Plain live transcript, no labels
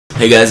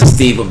Hey guys, it's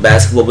Steve with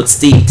Basketball with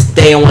Steve.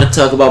 Today I want to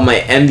talk about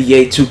my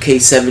NBA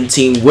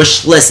 2K17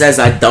 wish list as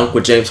I dunk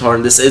with James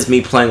Harden. This is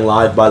me playing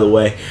live, by the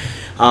way.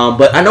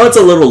 But I know it's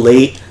a little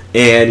late,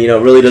 and it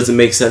really doesn't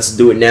make sense to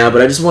do it now.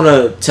 But I just want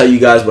to tell you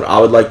guys what I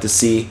would like to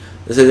see.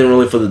 This isn't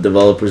really for the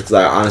developers because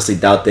I honestly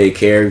doubt they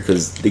care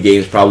because the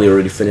game's probably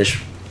already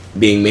finished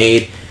being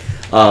made.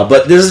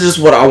 But this is just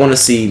what I want to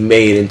see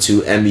made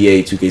into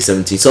NBA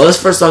 2K17. So let's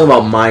first talk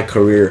about my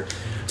career.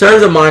 In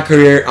terms of my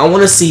career, I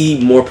want to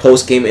see more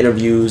post-game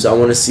interviews. I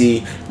want to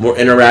see more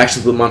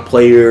interactions with my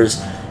players.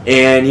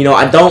 And,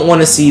 I don't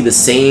want to see the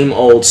same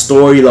old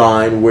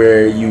storyline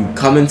where you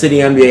come into the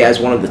NBA as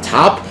one of the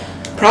top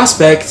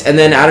prospects and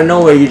then out of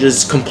nowhere you're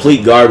just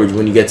complete garbage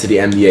when you get to the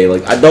NBA.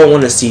 Like, I don't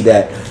want to see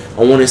that.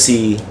 I want to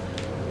see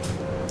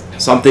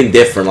something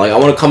different. Like, I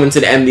want to come into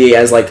the NBA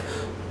as, like,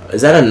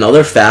 is that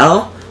another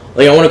foul?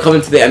 Like, I want to come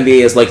into the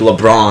NBA as, like,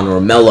 LeBron or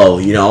Melo,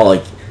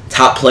 like,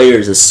 top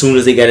players as soon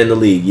as they get in the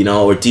league,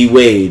 or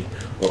D-Wade.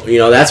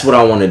 That's what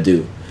I want to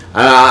do.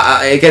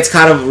 It gets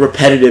kind of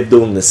repetitive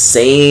doing the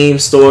same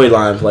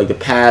storyline for like the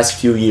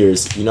past few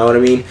years. You know what I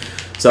mean?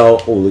 So,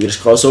 look at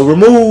this crossover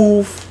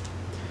move.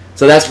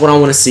 So that's what I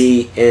want to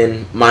see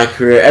in my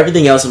career.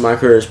 Everything else in my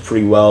career is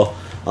pretty well.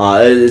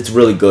 It's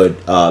really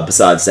good.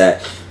 Besides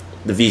that,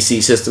 the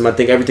VC system, I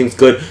think everything's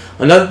good.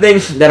 Another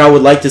thing that I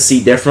would like to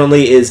see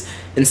differently is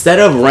instead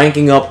of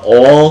ranking up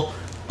all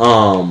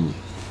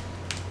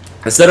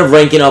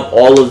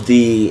of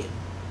the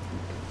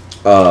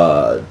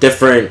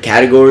different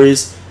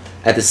categories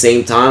at the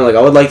same time, like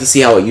I would like to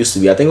see how it used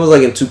to be. I think it was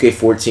like in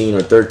 2K14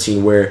 or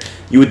 13 where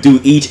you would do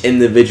each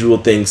individual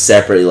thing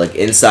separately, like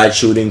inside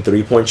shooting,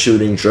 three-point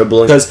shooting,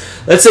 dribbling. Because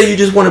let's say you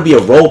just want to be a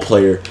role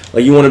player,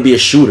 like you want to be a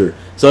shooter.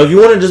 So if you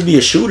want to just be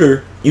a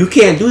shooter, you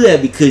can't do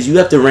that because you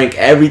have to rank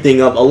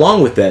everything up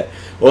along with that.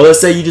 Or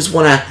let's say you just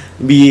want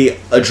to be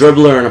a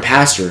dribbler and a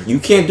passer. You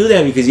can't do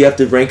that because you have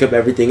to rank up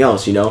everything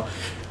else,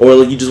 Or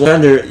like you just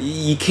wonder,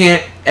 you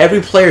can't.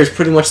 Every player is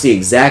pretty much the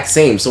exact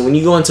same. So when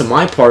you go into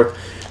my park,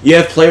 you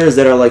have players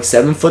that are like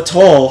 7 foot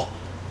tall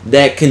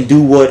that can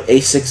do what a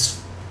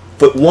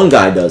 6'1"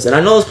 guy does. And I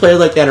know there's players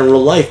like that in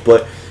real life,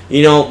 but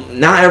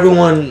not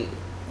everyone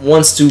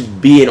wants to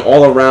be an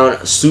all-around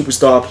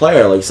superstar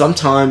player. Like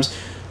sometimes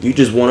you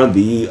just want to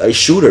be a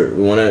shooter.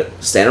 You want to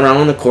stand around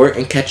on the court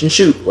and catch and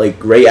shoot,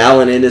 like Ray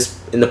Allen in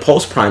the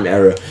post-prime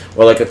era,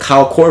 or like a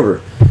Kyle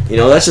Korver.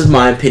 That's just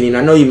my opinion.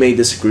 I know you may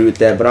disagree with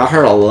that, but I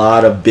heard a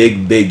lot of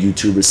big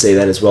YouTubers say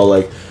that as well.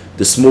 Like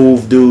the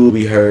Smooth dude,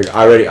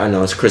 I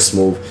know it's Chris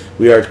Smooth.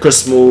 We heard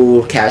Chris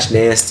Smooth, Cash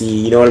Nasty,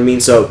 you know what I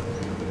mean? So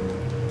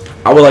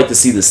I would like to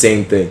see the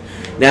same thing.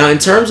 Now, in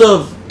terms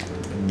of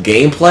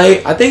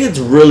gameplay, I think it's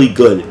really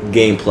good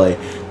gameplay.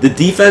 The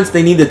defense,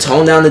 they need to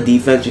tone down the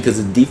defense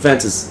because the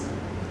defense is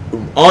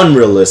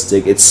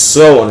unrealistic. It's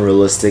so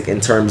unrealistic in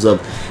terms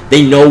of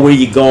they know where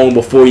you're going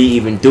before you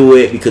even do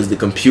it because the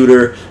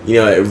computer,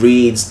 it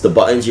reads the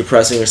buttons you're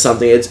pressing or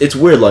something. It's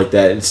weird like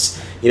that.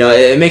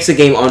 It makes the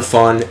game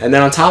unfun. And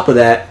then on top of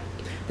that,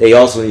 they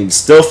also need to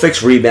still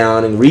fix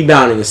rebounding.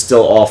 Rebounding is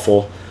still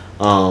awful.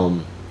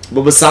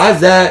 But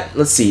besides that,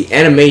 let's see,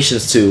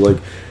 animations too.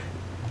 Like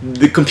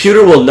the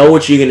computer will know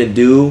what you're gonna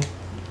do,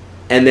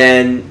 and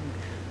then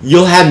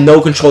you'll have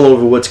no control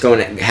over what's going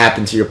to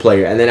happen to your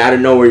player. And then out of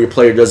nowhere, your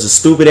player does a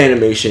stupid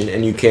animation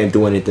and you can't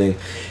do anything.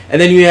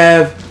 And then you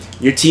have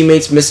your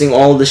teammates missing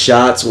all of the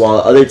shots while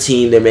the other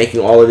team, they're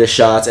making all of the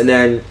shots. And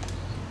then,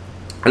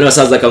 I know it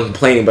sounds like I'm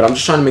complaining, but I'm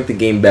just trying to make the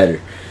game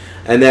better.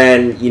 And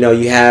then,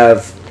 you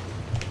have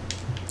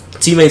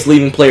teammates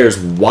leaving players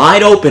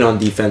wide open on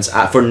defense.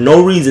 For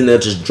no reason, they'll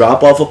just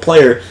drop off a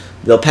player,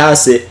 they'll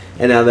pass it,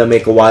 and now they'll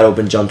make a wide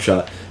open jump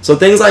shot. So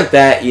things like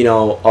that,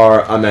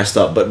 are messed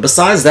up. But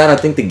besides that, I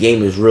think the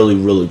game is really,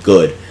 really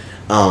good.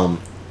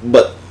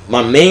 But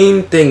my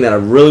main thing that I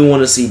really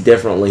want to see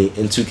differently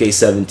in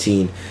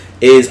 2K17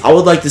 is I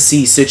would like to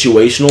see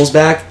Situationals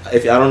back. I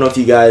don't know if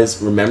you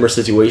guys remember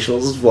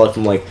Situationals. This was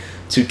from like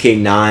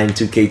 2K9,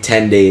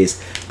 2K10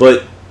 days.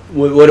 But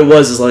what it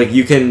was is like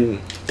you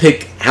can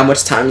pick how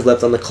much time is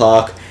left on the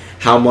clock,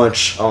 how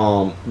much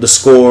the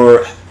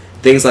score,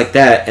 things like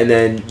that, and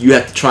then you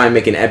have to try and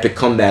make an epic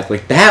comeback.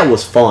 Like that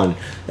was fun.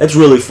 That's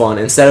really fun.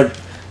 Instead of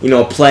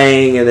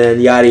playing and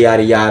then yada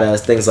yada yada,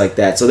 things like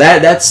that. So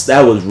that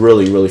was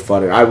really, really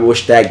fun. And I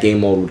wish that game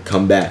mode would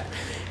come back.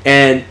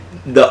 And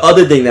the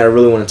other thing that I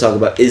really want to talk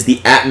about is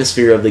the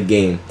atmosphere of the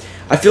game.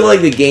 I feel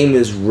like the game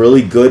is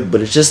really good,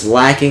 but it's just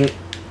lacking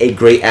a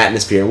great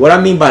atmosphere. And what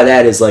I mean by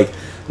that is like,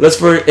 let's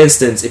for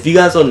instance, if you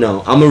guys don't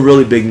know, I'm a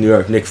really big New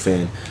York Knicks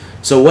fan.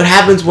 So what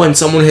happens when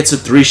someone hits a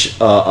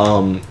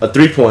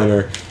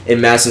three-pointer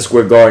in Madison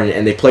Square Garden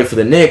and they play for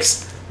the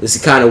Knicks? This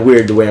is kind of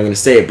weird the way I'm going to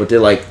say it, but they're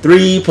like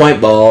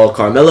 3-point ball,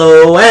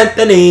 Carmelo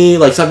Anthony,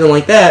 like something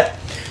like that.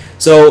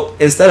 So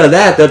instead of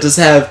that, they'll just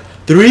have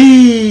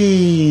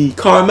 3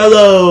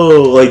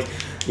 Carmelo, like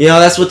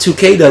that's what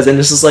 2K does, and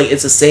it's just like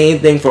it's the same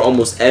thing for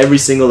almost every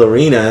single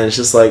arena. And it's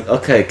just like,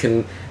 okay,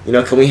 can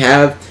we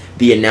have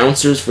the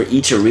announcers for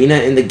each arena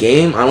in the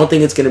game? I don't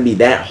think it's going to be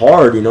that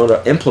hard,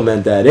 to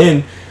implement that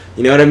in.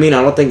 You know what I mean?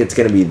 I don't think it's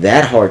going to be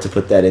that hard to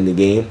put that in the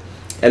game.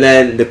 And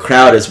then the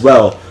crowd as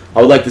well. I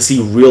would like to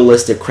see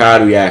realistic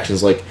crowd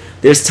reactions. Like,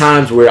 there's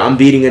times where I'm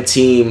beating a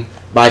team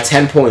by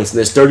 10 points and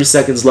there's 30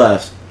 seconds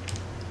left.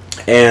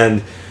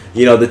 And,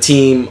 you know, the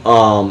team,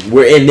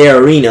 we're in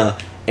their arena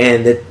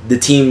and the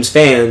team's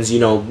fans, you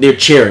know, they're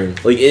cheering.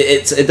 Like,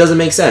 it doesn't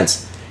make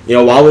sense. You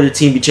know, why would a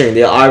team be cheering?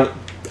 They'll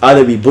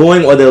either be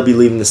booing or they'll be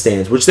leaving the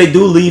stands, which they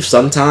do leave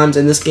sometimes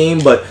in this game,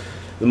 but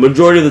the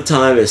majority of the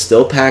time it's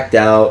still packed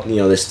out. You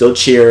know, they're still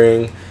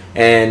cheering.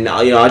 And,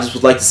 you know, I just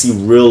would like to see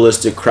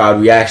realistic crowd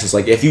reactions.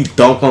 Like, if you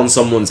dunk on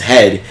someone's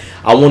head,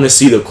 I want to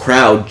see the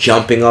crowd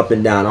jumping up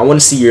and down. I want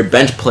to see your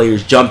bench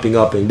players jumping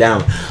up and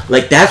down.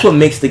 Like, that's what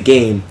makes the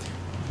game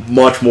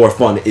much more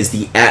fun, is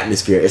the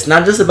atmosphere. It's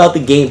not just about the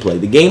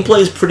gameplay. The gameplay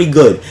is pretty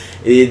good.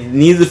 It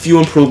needs a few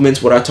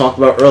improvements, what I talked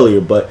about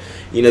earlier. But,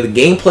 you know, the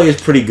gameplay is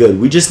pretty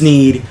good. We just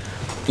need,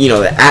 you know,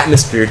 the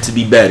atmosphere to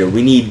be better.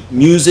 We need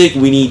music.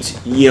 We need,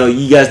 you know,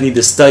 you guys need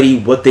to study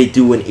what they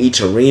do in each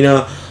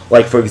arena.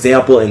 Like, for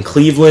example, in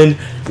Cleveland,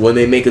 when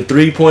they make a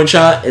three-point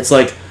shot, it's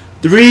like,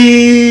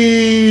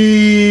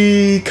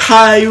 3,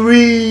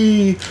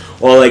 Kyrie.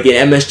 Or like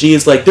in MSG,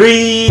 it's like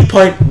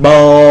 3-point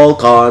ball,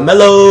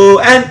 Carmelo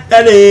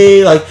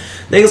Anthony. Like,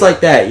 things like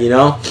that, you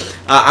know.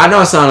 I know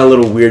I sound a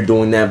little weird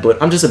doing that,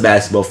 but I'm just a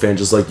basketball fan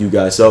just like you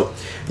guys. So,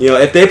 you know,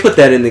 if they put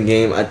that in the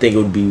game, I think it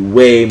would be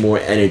way more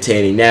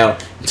entertaining. Now,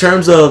 in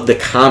terms of the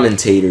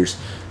commentators,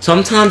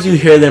 sometimes you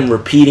hear them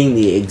repeating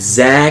the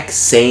exact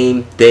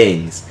same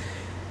things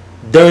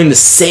during the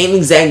same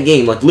exact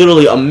game. Like,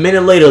 literally a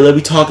minute later, they'll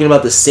be talking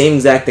about the same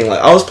exact thing. Like,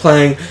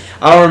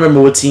 I don't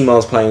remember what team I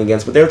was playing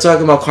against, but they were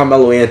talking about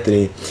Carmelo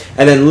Anthony,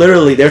 and then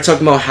literally they're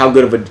talking about how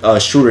good of a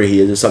shooter he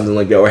is or something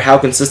like that, or how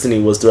consistent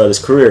he was throughout his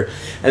career.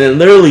 And then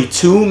literally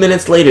 2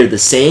 minutes later, the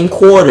same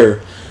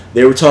quarter,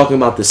 they were talking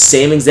about the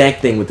same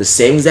exact thing with the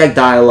same exact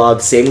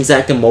dialogue, same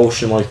exact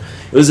emotion. Like,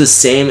 it was the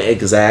same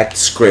exact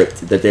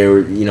script that they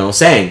were, you know,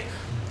 saying.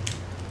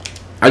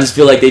 I just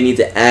feel like they need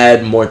to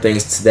add more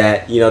things to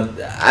that. You know,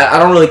 I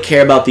don't really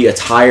care about the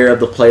attire of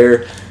the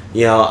player.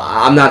 You know,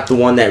 I'm not the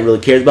one that really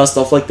cares about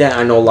stuff like that.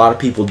 I know a lot of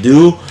people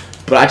do,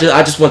 but I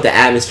just want the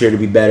atmosphere to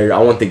be better. I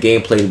want the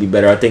gameplay to be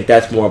better. I think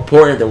that's more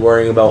important than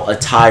worrying about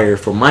attire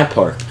for my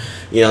part.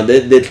 You know,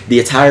 the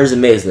attire is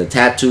amazing. The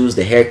tattoos,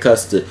 the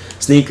haircuts, the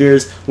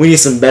sneakers. We need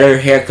some better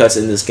haircuts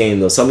in this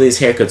game, though. Some of these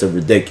haircuts are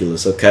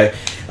ridiculous, okay?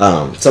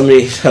 Don't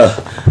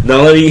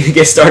let me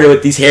get started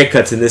with these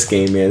haircuts in this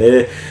game, man.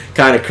 They're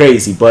kind of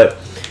crazy. But,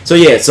 so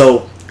yeah,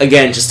 so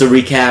again, just to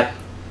recap,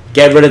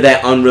 get rid of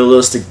that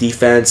unrealistic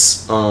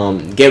defense.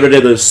 Get rid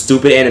of those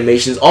stupid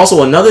animations.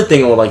 Also, another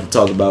thing I would like to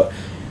talk about,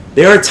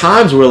 there are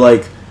times where,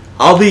 like,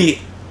 I'll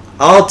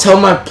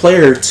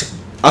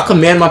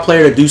command my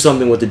player to do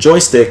something with the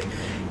joystick,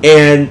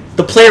 and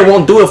the player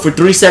won't do it for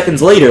 3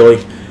 seconds later.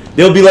 Like,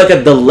 there'll be like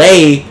a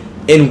delay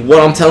in what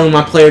I'm telling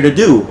my player to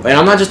do. And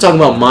I'm not just talking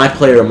about my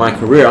player or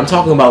MyCareer. I'm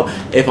talking about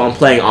if I'm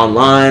playing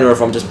online or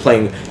if I'm just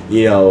playing,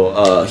 you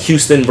know,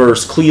 Houston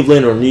versus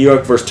Cleveland or New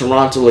York versus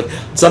Toronto, like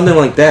something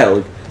like that.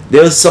 Like,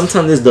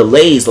 sometimes there's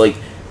delays. Like,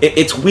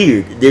 it's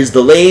weird. There's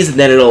delays and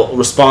then it'll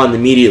respond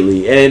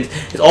immediately, and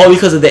it's all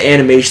because of the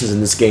animations in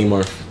this game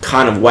are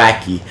kind of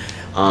wacky.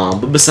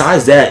 But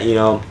besides that, you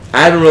know,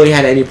 I haven't really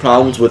had any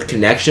problems with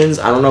connections.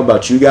 I don't know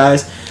about you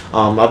guys.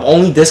 I've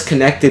only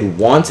disconnected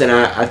once, and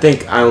I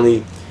think I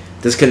only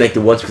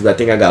disconnected once because I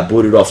think I got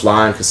booted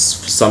offline because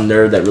some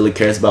nerd that really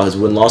cares about his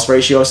win-loss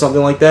ratio or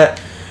something like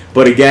that.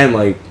 But again,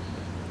 like,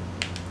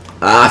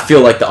 I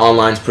feel like the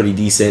online's pretty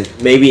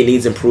decent. Maybe it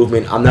needs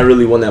improvement. I'm not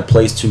really one that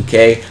plays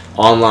 2K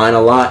online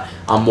a lot.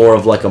 I'm more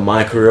of like a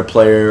MyCareer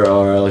player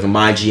or like a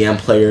MyGM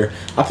player.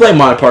 I play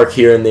MyPark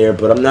here and there,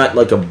 but I'm not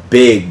like a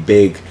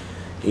big,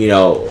 you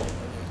know,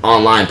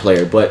 online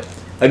player. But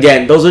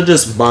again, those are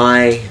just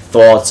my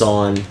thoughts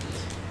on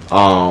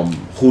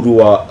what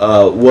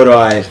do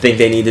I think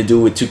they need to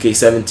do with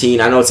 2K17.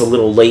 I know it's a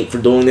little late for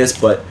doing this,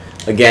 but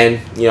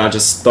again, you know, I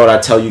just thought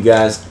I'd tell you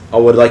guys. I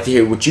would like to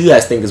hear what you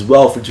guys think as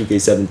well for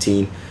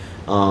 2K17.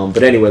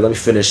 But anyway, let me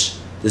finish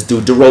this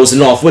dude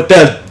DeRozan off with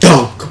the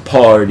dunk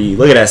party.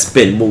 Look at that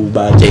spin move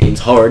by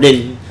James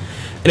Harden.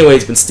 Anyway,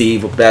 it's been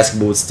Steve with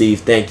Basketball with Steve.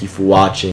 Thank you for watching.